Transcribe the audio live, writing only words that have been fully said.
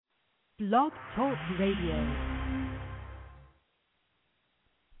Blog Talk Radio.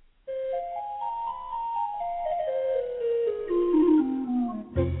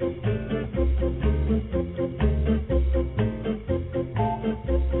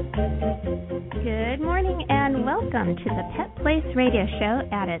 Good morning and welcome to the Pet Place Radio Show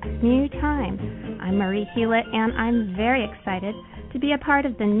at its new time. I'm McRorie Hulett and I'm very excited to be a part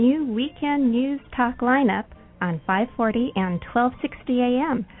of the new weekend news talk lineup on 540 and 1260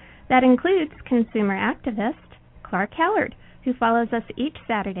 a.m. That includes consumer activist Clark Howard, who follows us each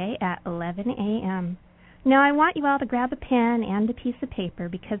Saturday at 11 a.m. Now, I want you all to grab a pen and a piece of paper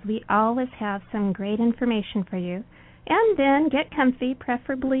because we always have some great information for you. And then get comfy,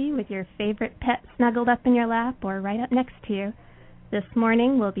 preferably with your favorite pet snuggled up in your lap or right up next to you. This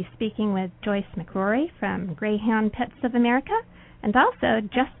morning, we'll be speaking with Joyce McRorie from Greyhound Pets of America and also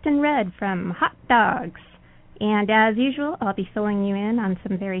Justin Red from Hot Dogs. And as usual, I'll be filling you in on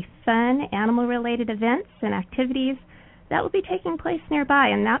some very fun animal-related events and activities that will be taking place nearby,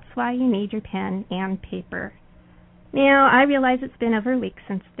 and that's why you need your pen and paper. Now, I realize it's been over a week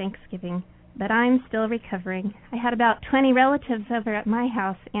since Thanksgiving, but I'm still recovering. I had about 20 relatives over at my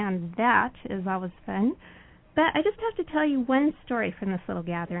house, and that is always fun. But I just have to tell you one story from this little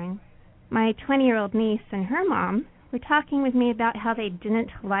gathering. My 20-year-old niece and her mom were talking with me about how they didn't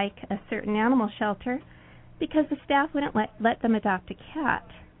like a certain animal shelter because the staff wouldn't let them adopt a cat.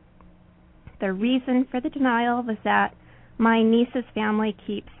 The reason for the denial was that my niece's family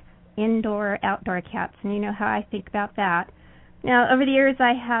keeps indoor-outdoor cats, and you know how I think about that. Now, over the years,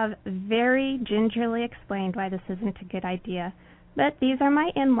 I have very gingerly explained why this isn't a good idea, but these are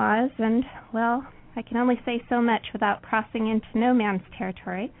my in-laws, and, well, I can only say so much without crossing into no man's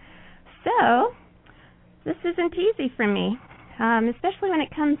territory. So, this isn't easy for me, especially when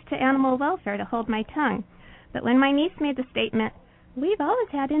it comes to animal welfare, to hold my tongue. But when my niece made the statement, "We've always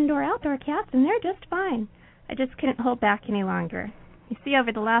had indoor-outdoor cats, and they're just fine," I just couldn't hold back any longer. You see,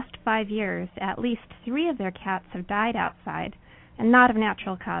 over the last 5 years, at least 3 of their cats have died outside, and not of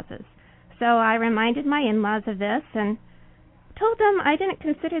natural causes. So I reminded my in-laws of this and told them I didn't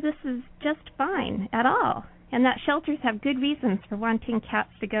consider this as just fine at all, and that shelters have good reasons for wanting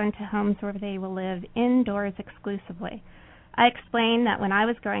cats to go into homes where they will live indoors exclusively. I explained that when I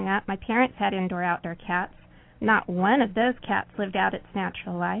was growing up, my parents had indoor-outdoor cats. Not one of those cats lived out its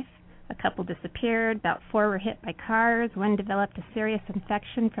natural life. A couple disappeared, about 4 were hit by cars, 1 developed a serious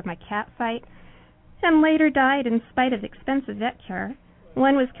infection from a cat fight, and later died in spite of expensive vet care.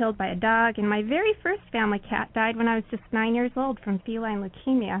 1 was killed by a dog, and my very first family cat died when I was just 9 years old from feline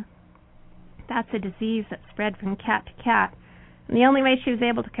leukemia. That's a disease that spread from cat to cat, and the only way she was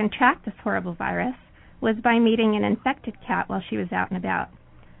able to contract this horrible virus was by meeting an infected cat while she was out and about.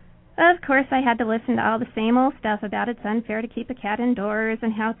 Of course, I had to listen to all the same old stuff about it's unfair to keep a cat indoors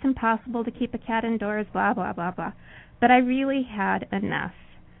and how it's impossible to keep a cat indoors, blah, blah, blah, blah. But I really had enough.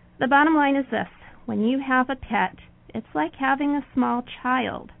 The bottom line is this. When you have a pet, it's like having a small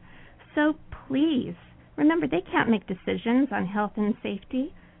child. So please, remember they can't make decisions on health and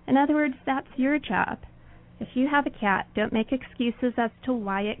safety. In other words, that's your job. If you have a cat, don't make excuses as to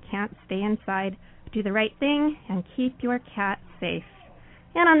why it can't stay inside. Do the right thing and keep your cat safe.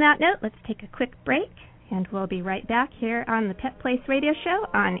 And on that note, let's take a quick break, and we'll be right back here on the Pet Place Radio Show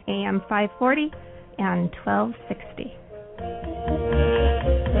on AM 540 and 1260.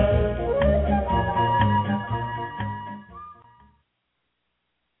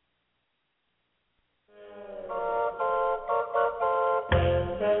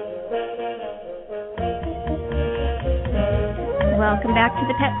 Welcome back to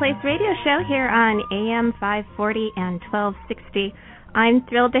the Pet Place Radio Show here on AM 540 and 1260. I'm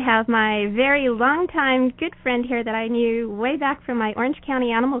thrilled to have my very long-time good friend here that I knew way back from my Orange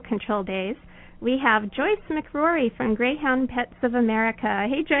County Animal Control days. We have Joyce McRorie from Greyhound Pets of America.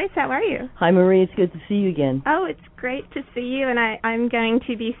 Hey, Joyce, how are you? Hi, McRorie. It's good to see you again. Oh, it's great to see you, and I'm going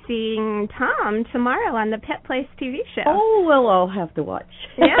to be seeing Tom tomorrow on the Pet Place TV show. Oh, well, I'll have to watch.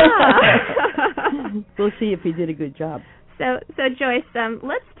 Yeah. We'll see if he did a good job. So Joyce,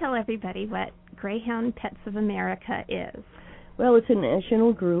 let's tell everybody what Greyhound Pets of America is. Well, it's a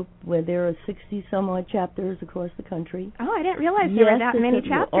national group where there are 60-some-odd chapters across the country. Oh, I didn't realize there were that many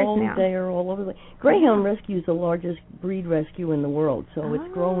chapters now. They are all over the... Greyhound Rescue is the largest breed rescue in the world, so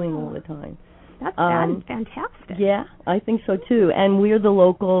it's growing all the time. That's fantastic. Yeah, I think so, too. And we're the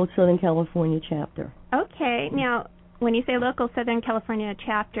local Southern California chapter. Okay. Now, when you say local Southern California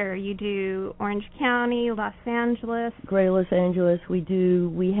chapter, you do Orange County, Los Angeles? Greater Los Angeles.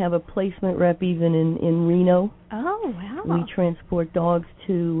 We have a placement rep even in Reno. Oh, wow. We transport dogs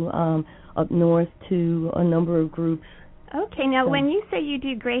to up north to a number of groups Okay, now So. when you say you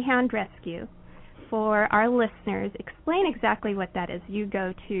do Greyhound rescue, for our listeners, explain exactly what that is. You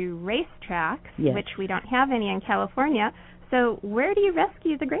go to racetracks, Yes. which we don't have any in California. So where do you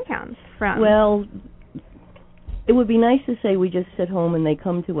rescue the Greyhounds from? Well, it would be nice to say we just sit home and they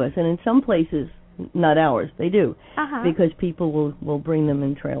come to us. And in some places, not ours, they do, because people will bring them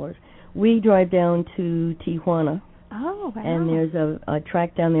in trailers. We drive down to Tijuana. Oh, wow. And there's a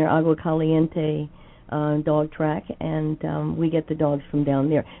track down there, Agua Caliente dog track, and we get the dogs from down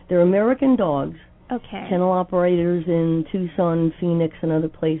there. They're American dogs. Okay. Kennel operators in Tucson, Phoenix, and other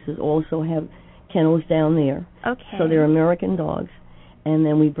places also have kennels down there. Okay. So they're American dogs, and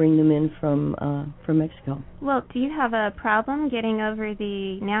then we bring them in from Mexico. Well, do you have a problem getting over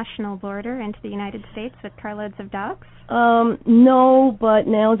the national border into the United States with carloads of dogs? No, but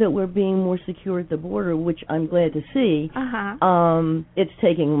now that we're being more secure at the border, which I'm glad to see, it's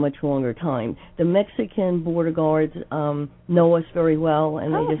taking a much longer time. The Mexican border guards know us very well,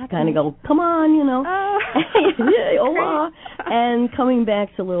 and they just kind of go, come on, you know. Hola. And coming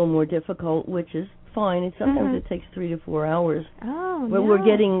back's a little more difficult, which is fine. And sometimes it takes 3 to 4 hours. Oh, no.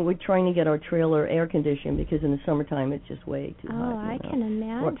 We're trying to get our trailer air conditioned because in the summertime it's just way too hot. Oh, I can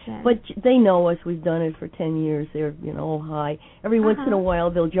imagine. But they know us. We've done it for 10 years. They're, all high. Every once in a while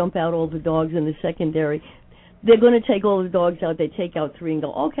they'll jump out all the dogs in the secondary. They're going to take all the dogs out. They take out 3 and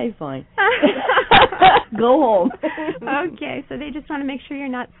go, okay, fine. Go home. Okay, so they just want to make sure you're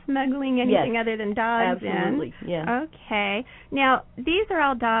not smuggling anything other than dogs absolutely, in. Yeah. Okay. Now, these are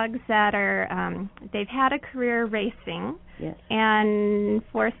all dogs that are, they've had a career racing. Yes. And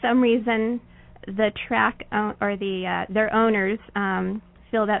for some reason, the track or their owners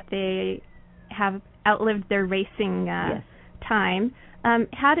feel that they have outlived their racing time.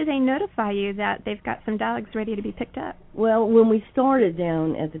 How do they notify you that they've got some dogs ready to be picked up? Well, when we started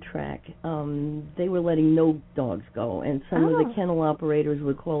down at the track, they were letting no dogs go, and some of the kennel operators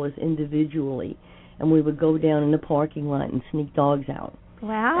would call us individually, and we would go down in the parking lot and sneak dogs out.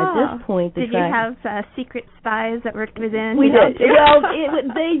 Wow. At this point, did you have secret spies that worked within? We did. Well,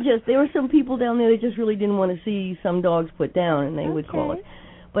 there were some people down there that just really didn't want to see some dogs put down, and they would call us.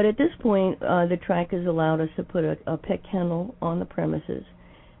 But at this point, the track has allowed us to put a pet kennel on the premises.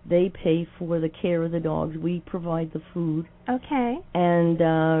 They pay for the care of the dogs. We provide the food. Okay. And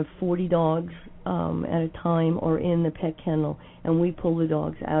 40 dogs at a time are in the pet kennel, and we pull the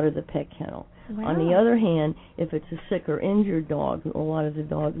dogs out of the pet kennel. Wow. On the other hand, if it's a sick or injured dog,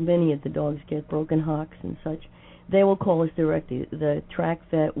 many of the dogs get broken hocks and such, they will call us directly. The track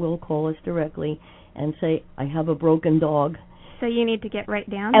vet will call us directly and say, I have a broken dog. So you need to get right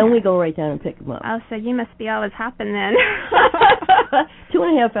down and there. We go right down and pick them up. Oh, so you must be always hopping then.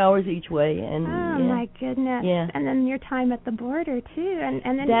 2.5 hours each way. And my goodness. Yeah. And then your time at the border, too.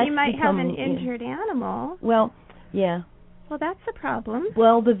 And then you might have an injured animal. Well, yeah. Well, that's a problem.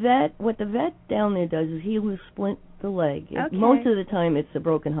 Well, what the vet down there does is he will splint the leg. Okay. Most of the time it's a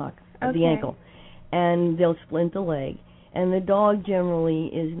broken hock of the ankle. And they'll splint the leg. And the dog generally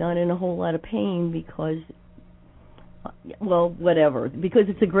is not in a whole lot of pain because... whatever. Because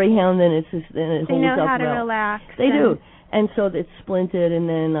it's a Greyhound, then it holds up well. They know how to relax. They do. And so it's splinted, and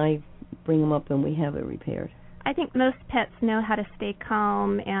then I bring them up and we have it repaired. I think most pets know how to stay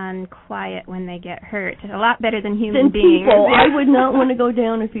calm and quiet when they get hurt. A lot better than human beings. People. I would not want to go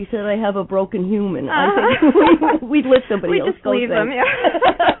down if he said I have a broken human. I think we'd let somebody else go. We just leave them.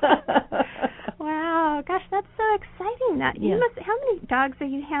 Wow. Gosh, that's so exciting. How many dogs are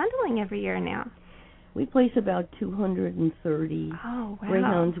you handling every year now? We place about 230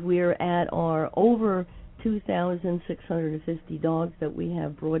 Greyhounds. We're at our over 2,650 dogs that we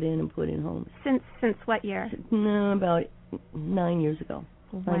have brought in and put in homes. Since what year? About 9 years ago.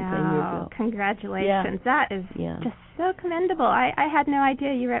 Wow. 9, 10 years ago. Congratulations. Yeah. That is just so commendable. I had no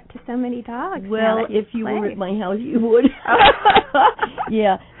idea you were up to so many dogs. Well, if you were at my house, you would.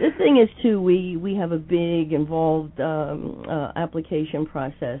 Yeah. The thing is, too, we have a big, involved application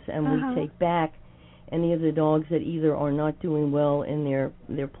process, and we take back any of the dogs that either are not doing well in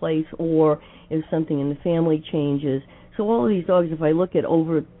their place or if something in the family changes. So all of these dogs, if I look at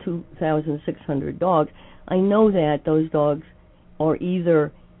over 2,600 dogs, I know that those dogs are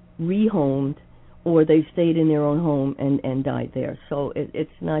either rehomed or they've stayed in their own home and died there. So it's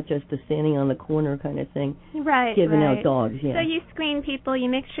not just a standing on the corner kind of thing, giving out dogs. Yeah. So you screen people, you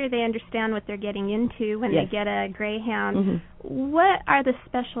make sure they understand what they're getting into when they get a Greyhound. Mm-hmm. What are the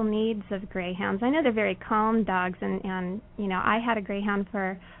special needs of Greyhounds? I know they're very calm dogs, and I had a Greyhound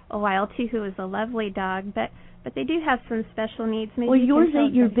for a while, too, who was a lovely dog, but but they do have some special needs. Maybe well, yours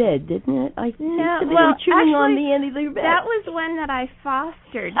ate your bed, didn't it? I think they were chewing on the end of your bed. That was one that I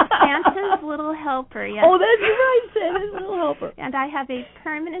fostered, Santa's little helper. Yes. Oh, that's right, Santa's little helper. And I have a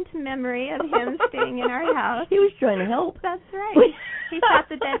permanent memory of him staying in our house. He was trying to help. That's right. He thought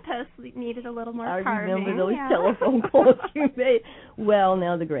the bedpost needed a little more carving. I remember those telephone calls you made. Well,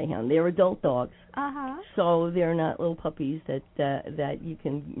 now the Greyhound, they're adult dogs. So they're not little puppies that you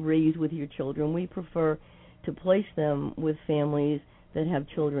can raise with your children. We prefer to place them with families that have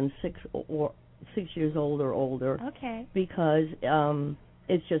children 6 years old or older. Okay. Because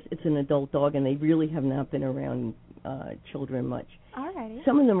it's an adult dog, and they really have not been around children much. Alrighty.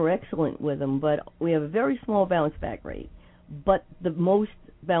 Some of them are excellent with them, but we have a very small bounce back rate. But the most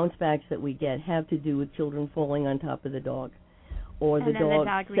bounce backs that we get have to do with children falling on top of the dog. Or the dog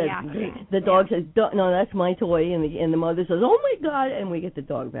says, the dog says, "No, that's my toy," and the mother says, "Oh my God," and we get the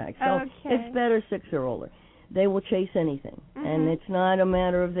dog back. So it's better 6 or older. They will chase anything, and it's not a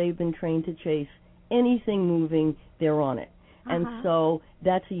matter of they've been trained to chase anything moving. They're on it, and so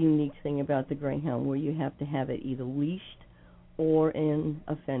that's a unique thing about the Greyhound, where you have to have it either leashed or in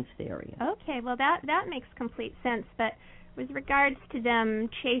a fenced area. Okay, well that makes complete sense. But with regards to them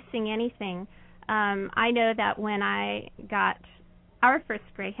chasing anything, I know that when I got our first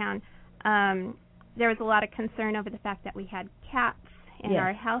Greyhound, there was a lot of concern over the fact that we had cats in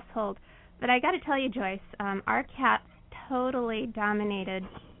our household. But I got to tell you, Joyce, our cats totally dominated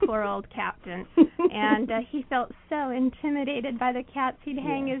poor old Captain. And he felt so intimidated by the cats. He'd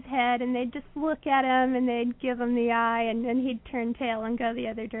hang his head, and they'd just look at him, and they'd give him the eye, and then he'd turn tail and go the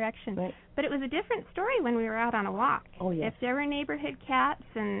other direction. Right. But it was a different story when we were out on a walk. Oh, yes. If there were neighborhood cats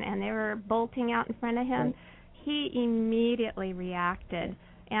and they were bolting out in front of him, he immediately reacted.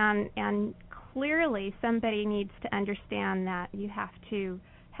 And clearly somebody needs to understand that you have to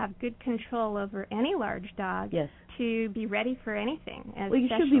have good control over any large dog to be ready for anything. Well, you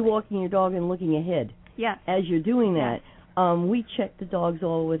should be walking your dog and looking ahead. Yes. As you're doing that. We check the dogs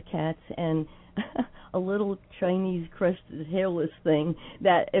all with cats, and a little Chinese crested hairless thing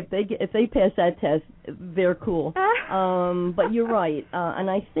that if they pass that test, they're cool. But you're right, and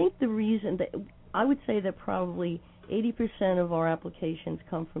I think the reason that I would say that probably 80% of our applications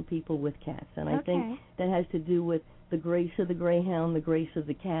come from people with cats, and I think that has to do with the grace of the Greyhound, the grace of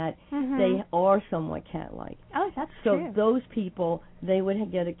the cat. They are somewhat cat-like. Oh, that's true. So those people, they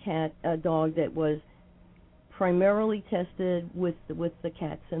would get a dog that was primarily tested with the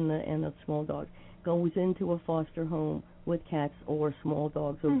cats and the small dogs, goes into a foster home with cats or small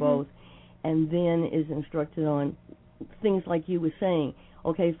dogs or both, and then is instructed on things like you were saying.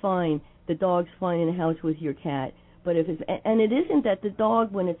 Okay, fine, the dog's fine in the house with your cat, but if it's, and it isn't that the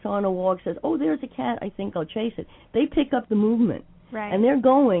dog, when it's on a walk, says, "Oh, there's a cat, I think I'll chase it." They pick up the movement, and they're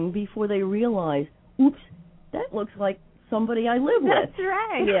going before they realize, "Oops, that looks like somebody I live with." That's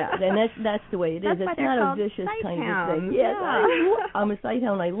right. Yeah, and that's the way it is. It's not a vicious kind of thing. Yes, I'm a sight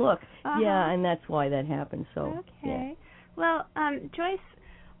hound. I look. Yeah, and that's why that happens. So. Okay. Well, Joyce,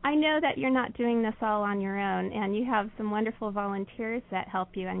 I know that you're not doing this all on your own, and you have some wonderful volunteers that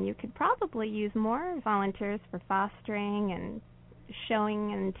help you, and you could probably use more volunteers for fostering and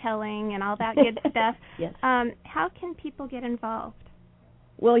showing and telling and all that good stuff. Yes. How can people get involved?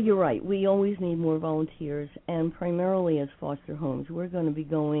 Well, you're right. We always need more volunteers, and primarily as foster homes. We're going to be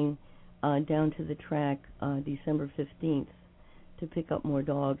going down to the track December 15th to pick up more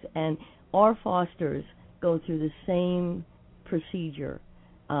dogs, and our fosters go through the same procedure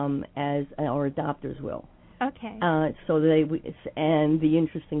as our adopters will. Okay. So and the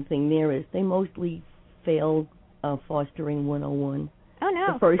interesting thing there is they mostly fail fostering 101. Oh,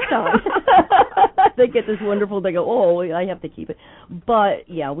 no. The first time. They get this wonderful, they go, "Oh, I have to keep it." But,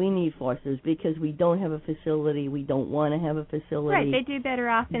 yeah, we need fosters because we don't have a facility. We don't want to have a facility. Right, they do better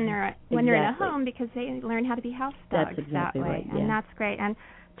off when they're in a home because they learn how to be house dogs that way. Right, and that's great. And,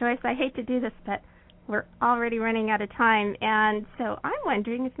 Joyce, I hate to do this, but we're already running out of time, and so I'm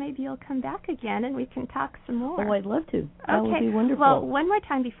wondering if maybe you'll come back again and we can talk some more. Oh, I'd love to. That would be wonderful. Well, one more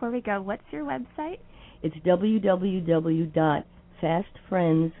time before we go, what's your website? It's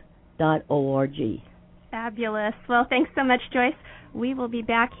www.fastfriends.org. Fabulous. Well, thanks so much, Joyce. We will be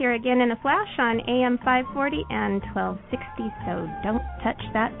back here again in a flash on AM 540 and 1260, so don't touch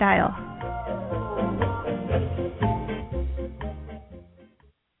that dial.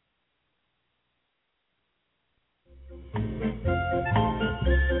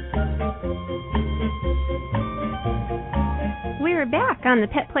 We're back on the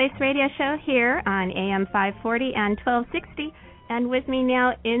Pet Place Radio Show here on AM 540 and 1260. And with me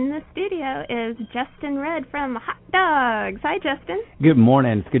now in the studio is Justin Red from Hot Dogs. Hi, Justin. Good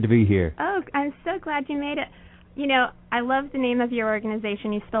morning. It's good to be here. Oh, I'm so glad you made it. You know, I love the name of your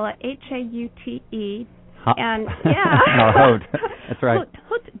organization. You spell it Haute. And or Haute. That's right.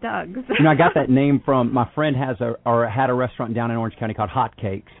 Haute Dogs. You know, I got that name from my friend had a restaurant down in Orange County called Hot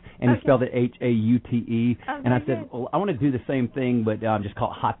Cakes, and he spelled it Haute. And I said, well, I want to do the same thing, but just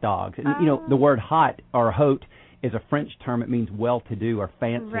call it hot dogs. And you know, the word hot or Haute is a French term. It means well-to-do or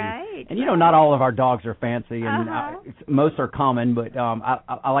fancy. Right. And you know, not all of our dogs are fancy, and most are common. But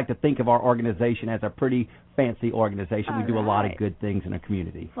I like to think of our organization as a pretty fancy organization. We do a lot of good things in a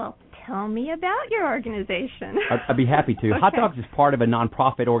community. Well, tell me about your organization. I'd be happy to. Hot Dogs is part of a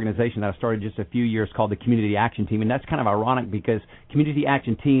nonprofit organization that I started just a few years called the Community Action Team, and that's kind of ironic because Community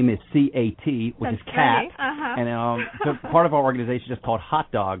Action Team is CAT, which is cat, and so part of our organization is called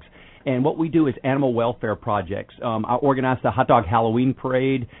Hot Dogs. And what we do is animal welfare projects. I organized the Hot Dog Halloween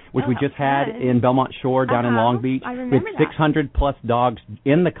Parade, which we just had in Belmont Shore down in Long Beach. I remember with 600-plus dogs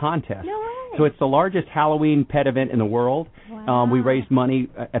in the contest. No way. So it's the largest Halloween pet event in the world. Wow. We raise money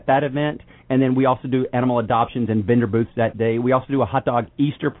at that event, and then we also do animal adoptions and vendor booths that day. We also do a hot dog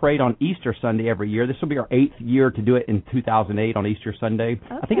Easter parade on Easter Sunday every year. This will be our 8th year to do it in 2008 on Easter Sunday.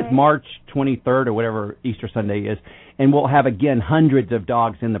 Okay. I think it's March 23rd or whatever Easter Sunday is. And we'll have, again, hundreds of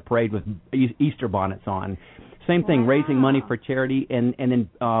dogs in the parade with Easter bonnets on. Same thing, raising money for charity, and then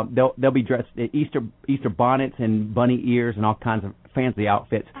they'll be dressed in Easter bonnets and bunny ears and all kinds of fancy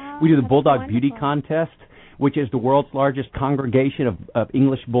outfits. We do the Bulldog Beauty Contest, which is the world's largest congregation of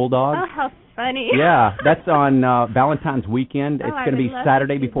English bulldogs. Oh, how funny. Yeah, that's on Valentine's weekend. It's going to be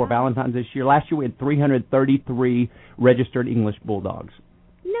Saturday before Valentine's this year. Last year we had 333 registered English bulldogs.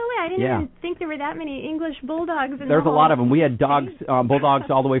 No way, I didn't even think there were that many English bulldogs in There's the a lot of them. We had dogs, bulldogs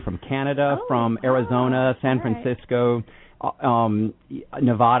all the way from Canada, from Arizona, San Francisco,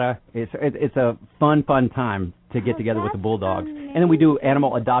 Nevada. It's a fun time to get together with the bulldogs. Amazing. And then we do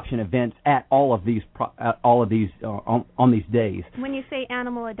animal adoption events at all of these on these days. When you say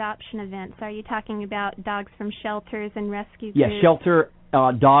animal adoption events, are you talking about dogs from shelters and rescue groups? Yes, shelter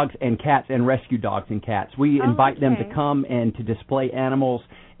dogs and cats and rescue dogs and cats. We invite them to come and to display animals,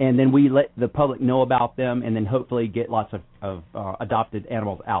 and then we let the public know about them, and then hopefully get lots of adopted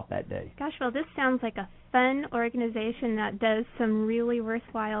animals out that day. Gosh, well, this sounds like a fun organization that does some really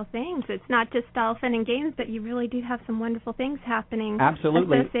worthwhile things. It's not just all fun and games, but you really do have some wonderful things happening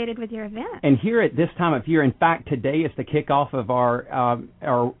associated with your event. And here at this time of year, in fact, today is the kickoff of our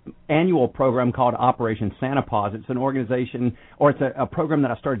annual program called Operation Santa Paws. It's an organization, or it's a program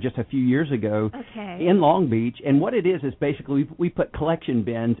that I started just a few years ago in Long Beach. And what it is basically we put collection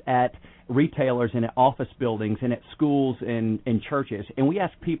bins at retailers and at office buildings and at schools and churches, and we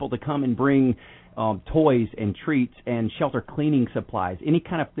ask people to come and bring toys and treats and shelter cleaning supplies, any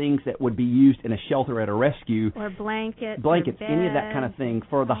kind of things that would be used in a shelter at a rescue. Or blankets, any of that kind of thing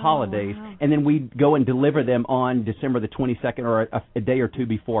for the holidays. Wow. And then we go and deliver them on December the 22nd or a day or two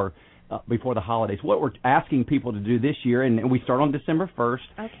before the holidays. What we're asking people to do this year, and we start on December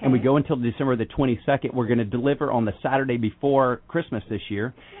 1st, and we go until December the 22nd. We're going to deliver on the Saturday before Christmas this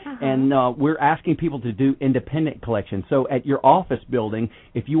year, and we're asking people to do independent collections. So at your office building,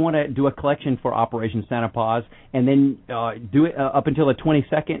 if you want to do a collection for Operation Santa Paws, and then do it up until the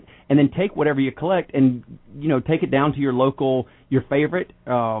 22nd, and then take whatever you collect and take it down to your local, your favorite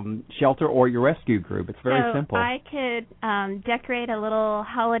shelter or your rescue group. It's very simple. So I could decorate a little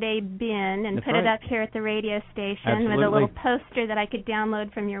holiday bin and put it up here at the radio station with a little poster that I could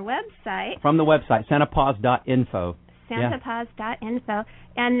download from your website. From the website, santapaws.info. Santapaws.info.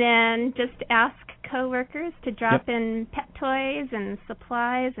 And then just ask coworkers to drop in pet toys and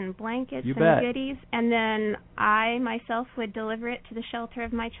supplies and blankets and goodies, and then I myself would deliver it to the shelter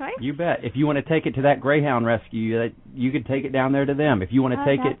of my choice. You bet. If you want to take it to that Greyhound rescue, you could take it down there to them. If you want to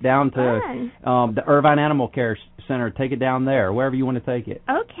take it down to the Irvine Animal Care Center, take it down there, wherever you want to take it.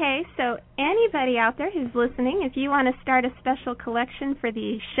 Okay, so anybody out there who's listening, if you want to start a special collection for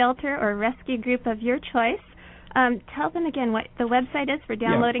the shelter or rescue group of your choice, tell them again what the website is for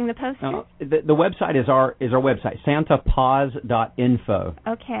downloading the poster. The website is our website, santapaws.info.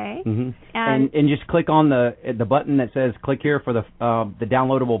 Okay. And just click on the button that says click here for the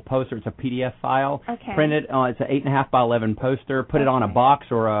downloadable poster. It's a PDF file. Okay. Print it. It's an 8.5 by 11 poster. Put it on a box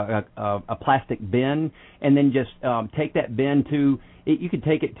or a plastic bin, and then just take that bin to. You could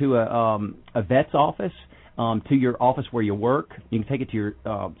take it to a vet's office. to your office where you work. You can take it to your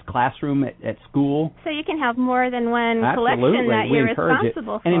classroom at school. So you can have more than one Absolutely. collection that We you're encourage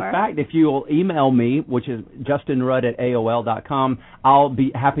responsible it. And in for. fact, if you'll email me, which is justinrudd@aol.com, I'll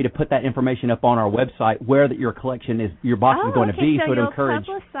be happy to put that information up on our website where that your collection is, your box is going to be. So it'll you'll encourage.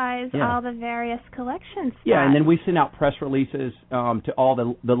 publicize all the various collections. Yeah, and then we send out press releases to all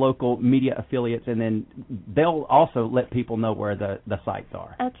the local media affiliates, and then they'll also let people know where the sites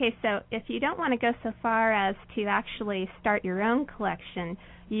are. Okay, so if you don't want to go so far as to actually start your own collection,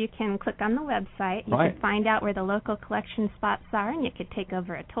 you can click on the website. You can find out where the local collection spots are, and you could take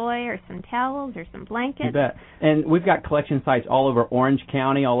over a toy or some towels or some blankets. You bet. And we've got collection sites all over Orange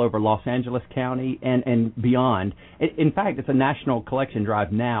County, all over Los Angeles County, and beyond. In fact, it's a national collection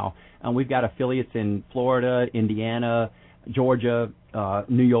drive now. We've got affiliates in Florida, Indiana, Georgia,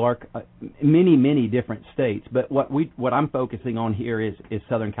 New York, many different states. But what I'm focusing on here is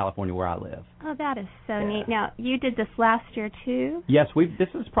Southern California, where I live. Oh, that is so neat. Now, you did this last year too? Yes, this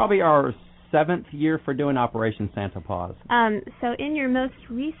is probably our 7th year for doing Operation Santa Paws. So in your most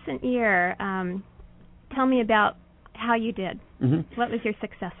recent year, tell me about how you did. Mm-hmm. What was your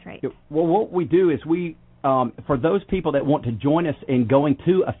success rate? Well, what we do is for those people that want to join us in going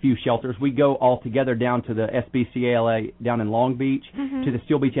to a few shelters, we go all together down to the SBCALA down in Long Beach, to the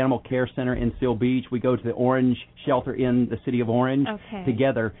Seal Beach Animal Care Center in Seal Beach. We go to the Orange Shelter in the city of Orange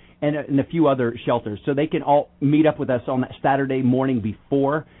together, and a few other shelters. So they can all meet up with us on that Saturday morning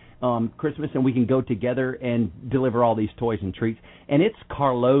before Christmas, and we can go together and deliver all these toys and treats. And it's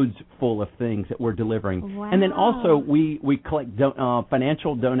carloads full of things that we're delivering. Wow. And then also we collect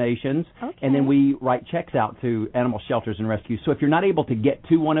financial donations, and then we write checks out to animal shelters and rescues. So if you're not able to get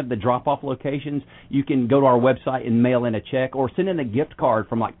to one of the drop-off locations, you can go to our website and mail in a check, or send in a gift card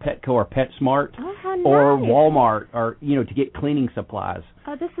from like Petco or PetSmart or Walmart, or to get cleaning supplies.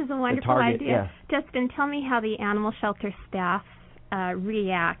 Oh, this is a wonderful Target, idea. Justin, tell me how the animal shelter staff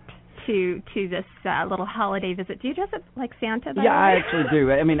react to this little holiday visit. Do you dress up like Santa? Yeah, I actually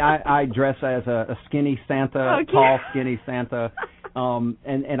do. I mean, I dress as a skinny Santa, tall, skinny Santa,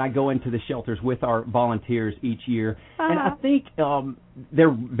 and I go into the shelters with our volunteers each year. And I think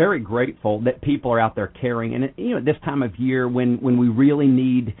they're very grateful that people are out there caring. And this time of year when we really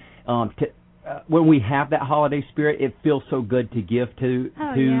need when we have that holiday spirit, it feels so good to give to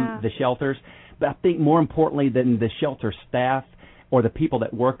the shelters. But I think more importantly than the shelter staff or the people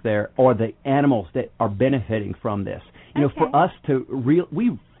that work there, or the animals that are benefiting from this. For us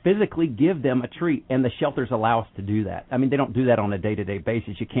we physically give them a treat, and the shelters allow us to do that. I mean, they don't do that on a day-to-day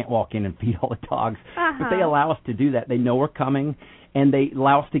basis. You can't walk in and feed all the dogs. But they allow us to do that. They know we're coming, and they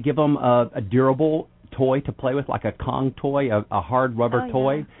allow us to give them a durable toy to play with, like a Kong toy, a hard rubber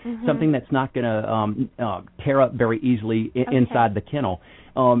toy, something that's not going to tear up very easily inside the kennel.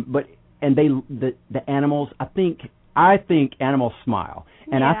 The animals, I think animals smile,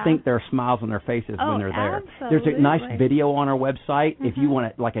 and I think there are smiles on their faces when they're there. Absolutely. There's a nice video on our website. If you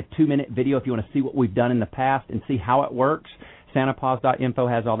want like a 2-minute video, if you want to see what we've done in the past and see how it works, SantaPaws.info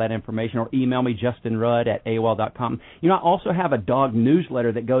has all that information, or email me, justinrudd@aol.com. I also have a dog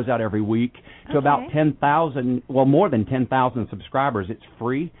newsletter that goes out every week to about 10,000, more than 10,000 subscribers. It's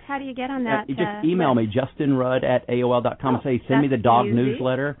free. How do you get on that? You just email me, justinrudd@aol.com, and say, send me the dog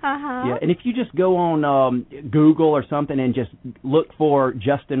newsletter. Yeah, and if you just go on Google or something and just look for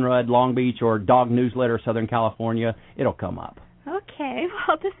Justin Rudd Long Beach or Dog Newsletter Southern California, it'll come up. Okay,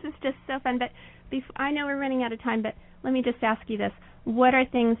 well, this is just so fun. But I know we're running out of time, but let me just ask you this. What are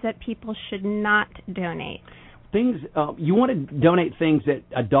things that people should not donate? Things you want to donate things that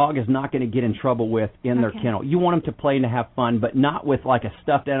a dog is not going to get in trouble with in their kennel. You want them to play and to have fun, but not with like a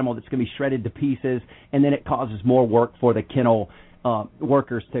stuffed animal that's going to be shredded to pieces, and then it causes more work for the kennel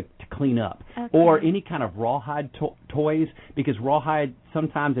workers to clean up. Or any kind of rawhide toys, because rawhide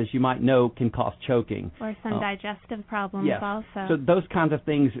sometimes, as you might know, can cause choking. Or some digestive problems also. So those kinds of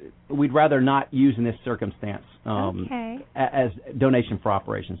things we'd rather not use in this circumstance as donation for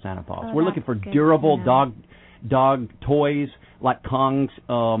Operation Santa Paws. We're looking for durable dog toys like Kongs,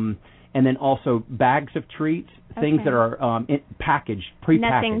 and then also bags of treats, things that are packaged, prepackaged.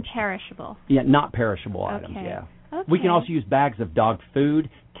 Nothing perishable. Yeah, not perishable items, We can also use bags of dog food,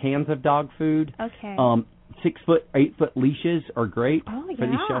 cans of dog food. 6-foot, 8-foot leashes are great for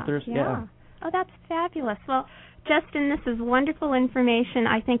these shelters. Oh, that's fabulous. Well, Justin, this is wonderful information.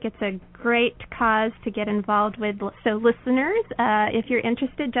 I think it's a great cause to get involved with. So listeners, if you're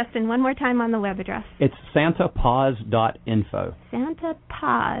interested, Justin, one more time on the web address. It's santapause.info.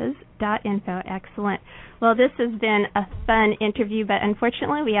 Santapause.info. Excellent. Well, this has been a fun interview, but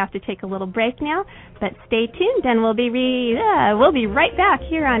unfortunately we have to take a little break now. But stay tuned, and we'll be right back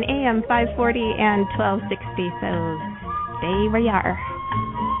here on AM 540 and 1260. So stay where you are.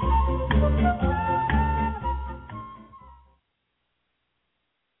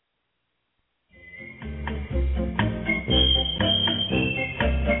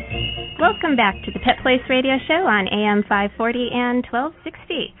 Welcome back to the Pet Place Radio Show on AM 540 and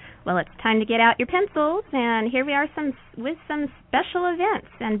 1260. Well, it's time to get out your pencils, and here we are with some special events,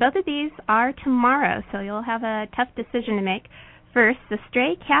 and both of these are tomorrow, so you'll have a tough decision to make. First, the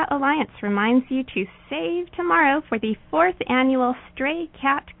Stray Cat Alliance reminds you to save tomorrow for the 4th annual Stray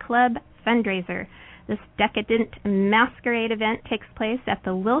Cat Club fundraiser. This decadent masquerade event takes place at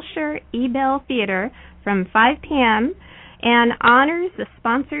the Wilshire Ebell Theater from 5 p.m., and honors the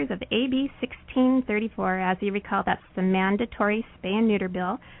sponsors of AB 1634. As you recall, that's the mandatory spay and neuter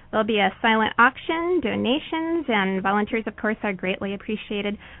bill. There'll be a silent auction, donations, and volunteers, of course, are greatly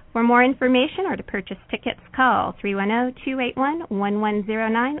appreciated. For more information or to purchase tickets, call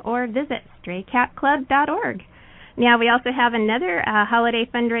 310-281-1109 or visit straycatclub.org. Now, we also have another holiday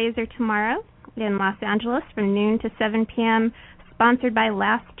fundraiser tomorrow in Los Angeles from noon to 7 p.m., sponsored by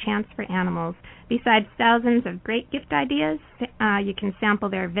Last Chance for Animals. Besides thousands of great gift ideas, you can sample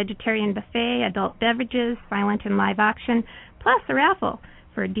their vegetarian buffet, adult beverages, silent and live auction, plus a raffle.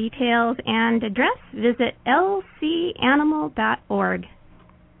 For details and address, visit lcanimal.org.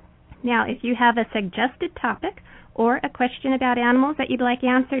 Now, if you have a suggested topic or a question about animals that you'd like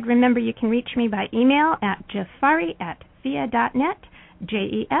answered, remember you can reach me by email at jafari@fea.net,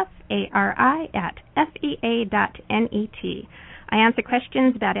 jefari@fea.net. I answer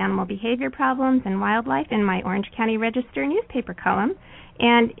questions about animal behavior problems and wildlife in my Orange County Register newspaper column.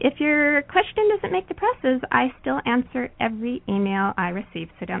 And if your question doesn't make the presses, I still answer every email I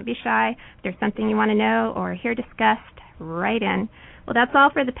receive. So don't be shy. If there's something you want to know or hear discussed, write in. Well, that's all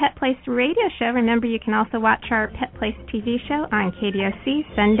for the Pet Place Radio Show. Remember, you can also watch our Pet Place TV show on KDOC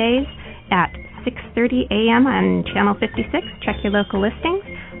Sundays at 6:30 a.m. on Channel 56. Check your local listings.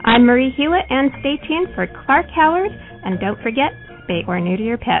 I'm Marie Hulett, and stay tuned for Clark Howard. And don't forget, spay or neuter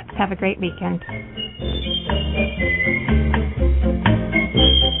your pets. Have a great weekend.